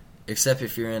 Except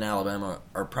if you're in Alabama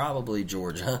or probably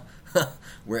Georgia,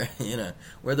 where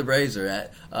the Braves are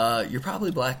at, you're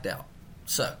probably blacked out.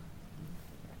 So,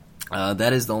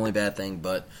 that is the only bad thing,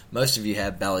 but most of you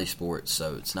have Bally Sports,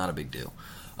 so it's not a big deal.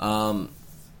 But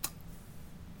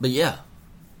yeah,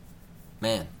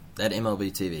 man, that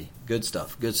MLB TV, good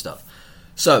stuff.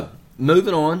 So,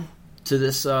 moving on to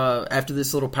this, after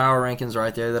this little power rankings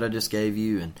right there that I just gave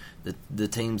you and the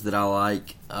teams that I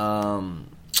like,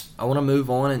 I want to move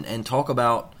on and talk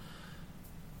about.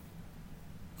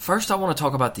 First, I want to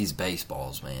talk about these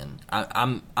baseballs, man.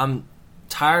 I'm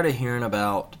tired of hearing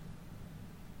about.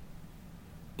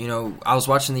 I was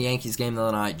watching the Yankees game the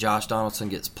other night. Josh Donaldson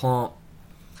gets plumped,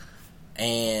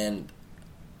 and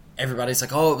everybody's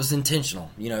like, "Oh, it was intentional."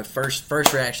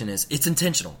 First reaction is, "It's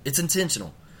intentional. It's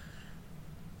intentional."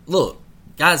 Look,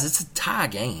 guys, it's a tie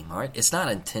game, all right? It's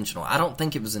not intentional. I don't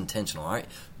think it was intentional, all right?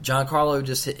 Giancarlo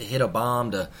just hit a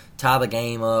bomb to tie the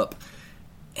game up,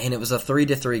 and it was a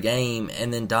 3-3 game,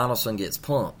 and then Donaldson gets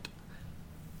plunked.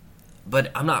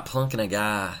 But I'm not plunking a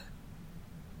guy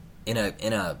in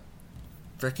a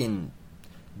freaking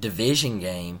division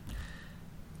game,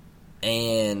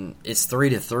 and it's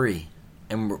 3-3,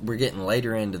 and we're getting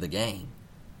later into the game.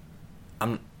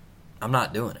 I'm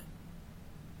not doing it.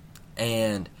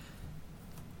 And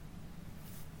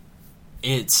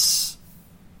it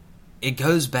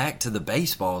goes back to the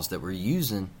baseballs that we're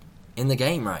using in the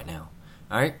game right now.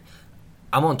 All right,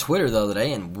 I'm on Twitter the other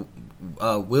day, and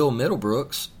Will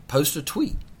Middlebrooks posted a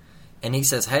tweet, and he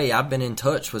says, "Hey, I've been in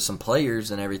touch with some players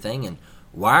and everything, and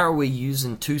why are we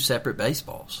using 2 separate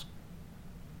baseballs?"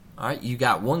 All right, you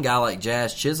got one guy like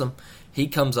Jazz Chisholm. He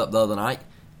comes up the other night,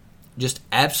 just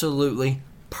absolutely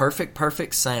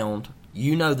perfect sound.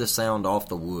 You know the sound off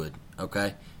the wood,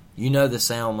 okay? You know the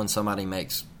sound when somebody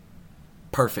makes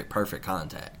perfect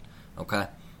contact, okay?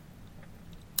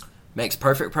 Makes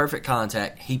perfect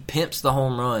contact. He pimps the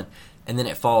home run, and then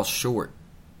it falls short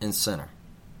in center.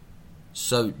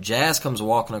 So Jazz comes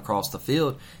walking across the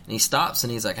field, and he stops,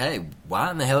 and he's like, "Hey,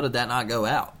 why in the hell did that not go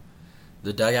out?"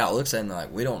 The dugout looks at him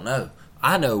like, "We don't know."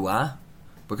 I know why.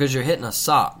 Because you're hitting a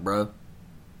sock, bro.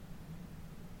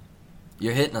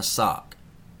 You're hitting a sock.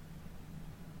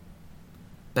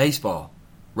 Baseball.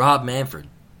 Rob Manfred.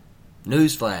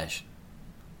 Newsflash.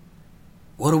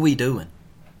 What are we doing?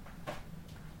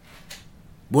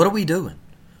 What are we doing?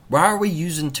 Why are we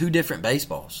using 2 different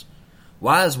baseballs?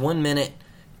 Why is 1 minute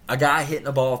a guy hitting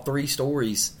a ball 3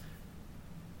 stories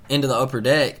into the upper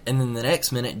deck, and then the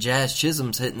next minute Jazz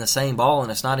Chisholm's hitting the same ball and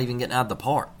it's not even getting out of the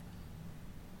park?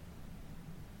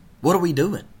 What are we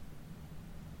doing?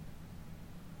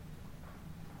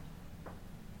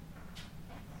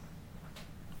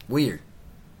 Weird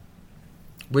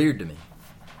to me.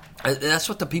 That's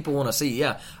what the people want to see.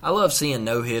 Yeah, I love seeing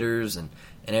no-hitters and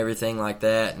everything like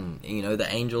that, and the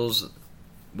Angels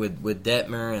with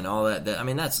Detmer and all that. I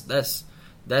mean, that's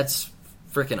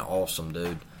freaking awesome,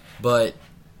 dude. But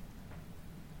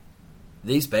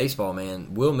these baseball,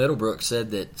 man, Will Middlebrook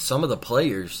said that some of the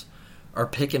players are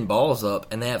picking balls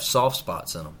up and they have soft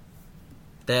spots in them.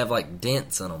 They have like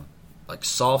dents in them, like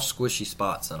soft, squishy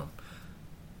spots in them.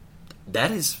 That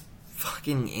is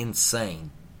fucking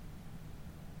insane.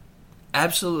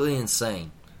 Absolutely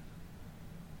insane.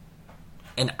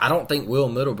 And I don't think Will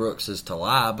Middlebrooks is to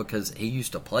lie because he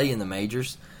used to play in the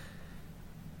majors.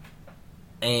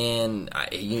 And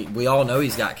we all know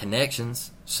he's got connections,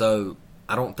 so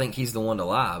I don't think he's the one to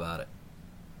lie about it.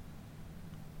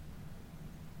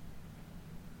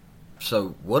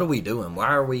 So what are we doing? Why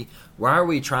are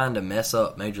we trying to mess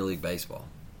up Major League Baseball?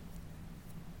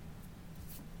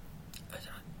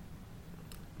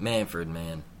 Manfred,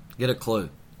 man, get a clue.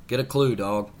 Get a clue,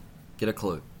 dog. Get a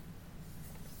clue.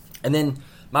 And then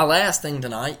my last thing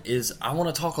tonight is I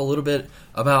want to talk a little bit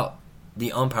about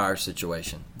the umpire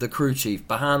situation. The crew chief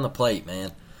behind the plate,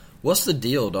 man. What's the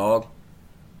deal, dog?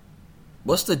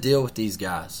 What's the deal with these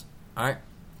guys? All right.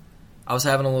 I was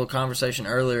having a little conversation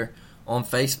earlier on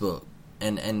Facebook,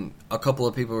 and a couple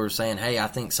of people were saying, hey, I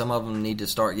think some of them need to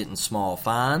start getting small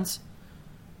fines.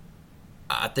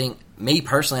 I think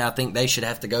they should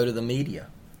have to go to the media.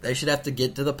 They should have to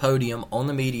get to the podium on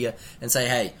the media and say,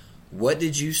 hey, what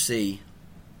did you see?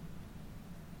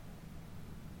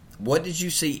 What did you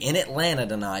see in Atlanta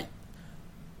tonight?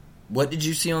 What did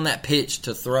you see on that pitch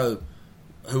to throw?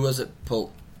 Who was it?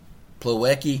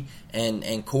 Plawecki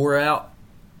and Core out?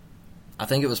 I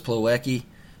think it was Plawecki.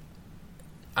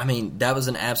 I mean, that was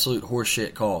an absolute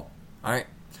horseshit call. All right?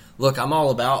 Look, I'm all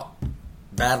about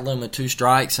battling with 2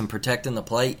 strikes and protecting the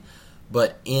plate,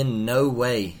 but in no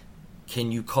way can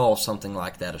you call something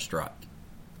like that a strike.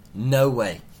 No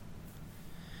way.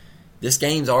 This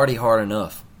game's already hard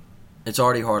enough. It's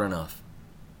already hard enough.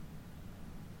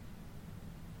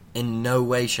 In no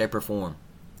way, shape, or form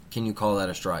can you call that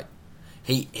a strike.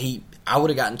 I would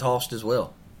have gotten tossed as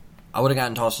well.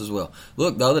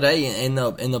 Look, the other day in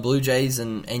the Blue Jays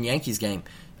and Yankees game,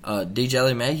 DJ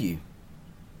LeMahieu,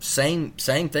 same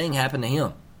thing happened to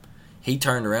him. He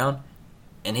turned around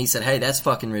and he said, hey, that's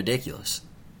fucking ridiculous.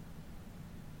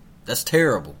 That's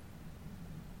terrible.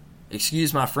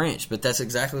 Excuse my French, but that's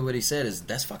exactly what he said, is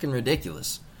that's fucking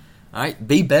ridiculous. All right,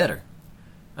 be better.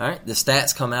 All right, the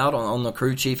stats come out on the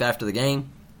crew chief after the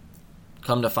game.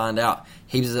 Come to find out,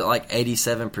 he was at like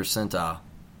 87 percentile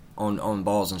on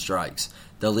balls and strikes.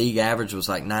 The league average was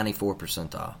like 94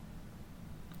 percentile.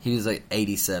 He was like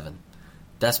 87.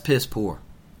 That's piss poor.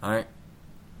 All right.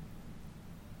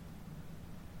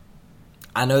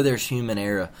 I know there's human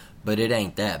error, but it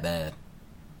ain't that bad.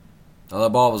 Well, that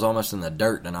ball was almost in the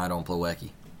dirt tonight on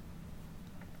Plawecki.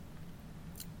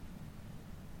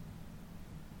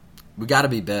 We got to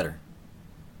be better.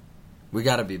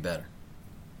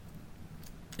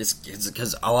 It's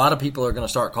because a lot of people are going to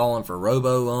start calling for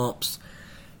robo-umps,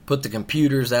 put the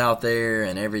computers out there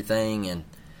and everything, and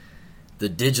the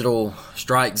digital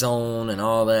strike zone and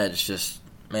all that. It's just,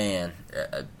 man,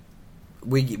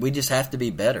 we just have to be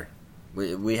better.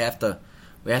 We have to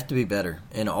be better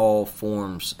in all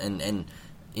forms. And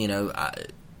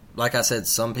like I said,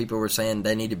 some people were saying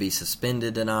they need to be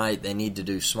suspended tonight. They need to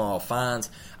do small fines.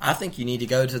 I think you need to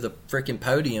go to the freaking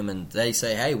podium and they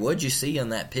say, hey, what'd you see on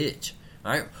that pitch?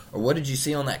 All right? Or what did you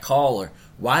see on that call? Or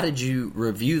why did you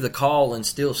review the call and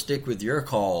still stick with your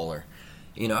call? Or,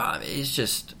 it's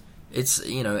just,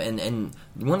 and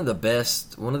one of the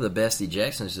best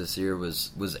ejections this year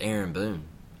was Aaron Boone.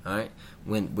 All right?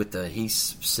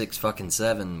 He's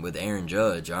 6'7" with Aaron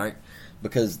Judge, all right?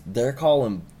 Because they're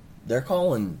calling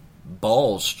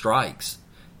balls strikes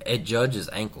at Judge's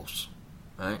ankles,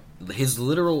 all right? His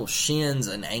literal shins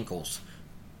and ankles,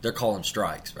 they're calling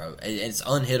strikes, bro. It's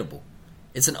unhittable.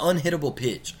 It's an unhittable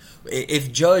pitch.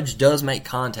 If Judge does make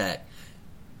contact,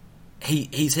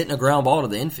 he's hitting a ground ball to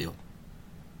the infield.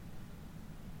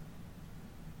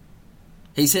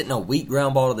 He's hitting a weak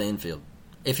ground ball to the infield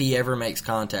if he ever makes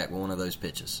contact with one of those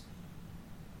pitches.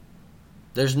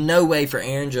 There's no way for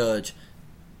Aaron Judge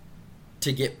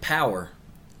to get power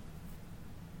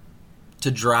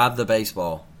to drive the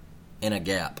baseball in a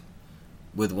gap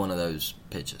with one of those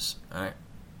pitches. All right?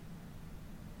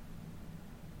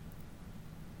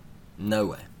 No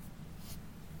way.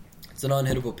 It's an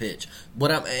unhittable pitch.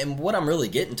 What I'm really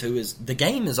getting to is the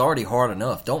game is already hard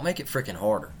enough. Don't make it freaking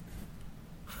harder.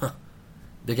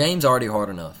 The game's already hard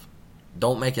enough.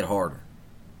 Don't make it harder.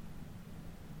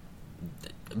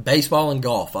 baseball and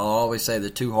golf, I'll always say the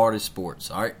two hardest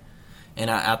sports, all right? And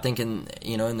I think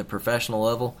in the professional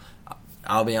level,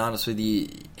 I'll be honest with you,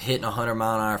 hitting a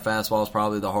 100-mile-an-hour fastball is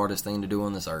probably the hardest thing to do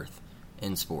on this earth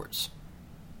in sports.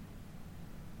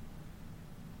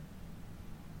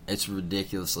 It's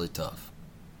ridiculously tough.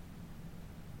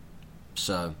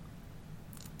 So,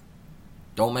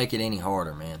 don't make it any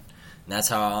harder, man. And that's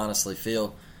how I honestly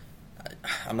feel.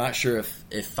 I'm not sure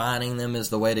if finding them is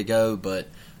the way to go, but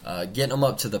getting them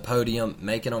up to the podium,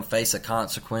 making them face a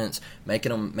consequence,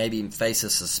 making them maybe face a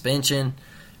suspension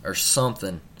or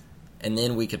something, and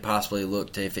then we could possibly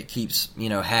look to, if it keeps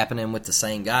happening with the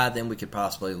same guy, then we could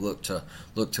possibly look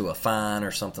to a fine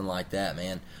or something like that,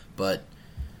 man. But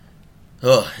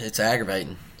it's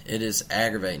aggravating. It is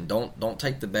aggravating. Don't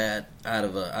take the bat out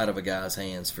of a guy's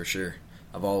hands for sure.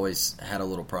 I've always had a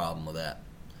little problem with that.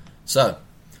 So,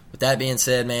 with that being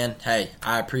said, man, hey,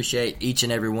 I appreciate each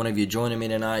and every one of you joining me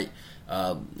tonight.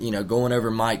 Going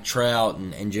over Mike Trout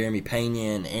and Jeremy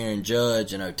Pena and Aaron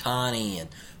Judge and Ohtani and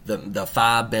the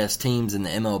 5 best teams in the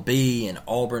MLB and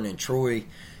Auburn and Troy.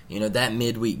 That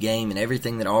midweek game and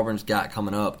everything that Auburn's got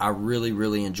coming up, I really,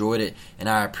 really enjoyed it, and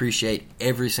I appreciate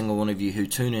every single one of you who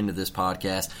tune into this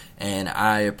podcast, and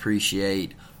I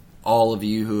appreciate all of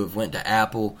you who have went to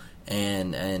Apple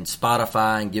and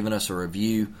Spotify and given us a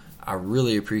review. I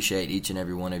really appreciate each and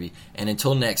every one of you. And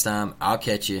until next time, I'll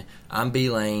catch you. I'm B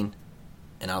Lane,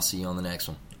 and I'll see you on the next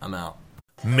one. I'm out.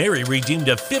 Mary redeemed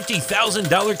a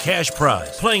 $50,000 cash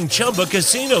prize playing Chumba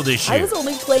Casino this year. I was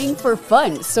only playing for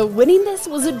fun, so winning this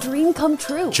was a dream come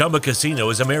true. Chumba Casino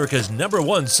is America's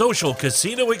 #1 social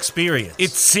casino experience.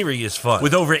 It's serious fun.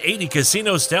 With over 80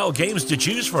 casino-style games to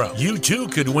choose from, you too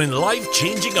could win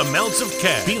life-changing amounts of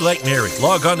cash. Be like Mary.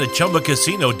 Log on to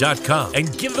ChumbaCasino.com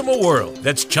and give them a whirl.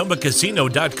 That's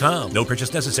ChumbaCasino.com. No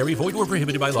purchase necessary. Void or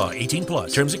prohibited by law.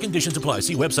 18+. Terms and conditions apply.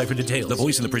 See website for details. The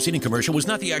voice in the preceding commercial was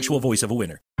not the actual voice of a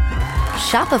winner.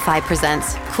 Shopify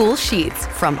presents cool sheets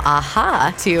from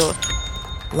AHA to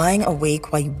lying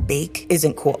awake while you bake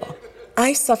isn't cool.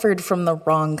 I suffered from the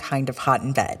wrong kind of hot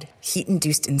in bed,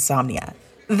 heat-induced insomnia.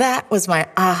 That was my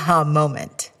aha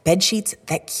moment. Bed sheets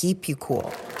that keep you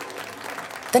cool.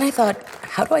 Then I thought,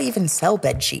 how do I even sell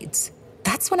bed sheets?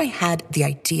 That's when I had the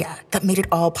idea that made it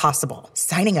all possible,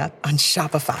 signing up on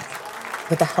Shopify.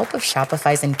 With the help of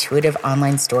Shopify's intuitive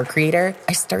online store creator,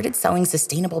 I started selling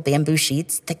sustainable bamboo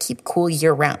sheets that keep cool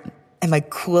year-round. And my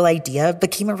cool idea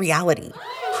became a reality.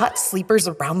 Hot sleepers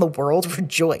around the world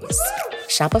rejoice.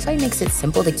 Shopify makes it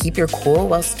simple to keep your cool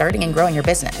while starting and growing your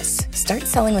business. Start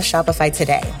selling with Shopify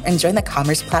today and join the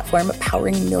commerce platform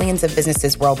powering millions of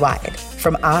businesses worldwide.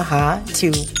 From AHA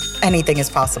to anything is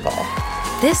possible.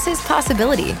 This is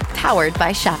Possibility, powered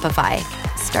by Shopify.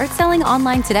 Start selling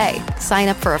online today. Sign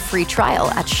up for a free trial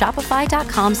at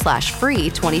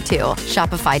shopify.com/free22.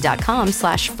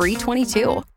 Shopify.com/free22.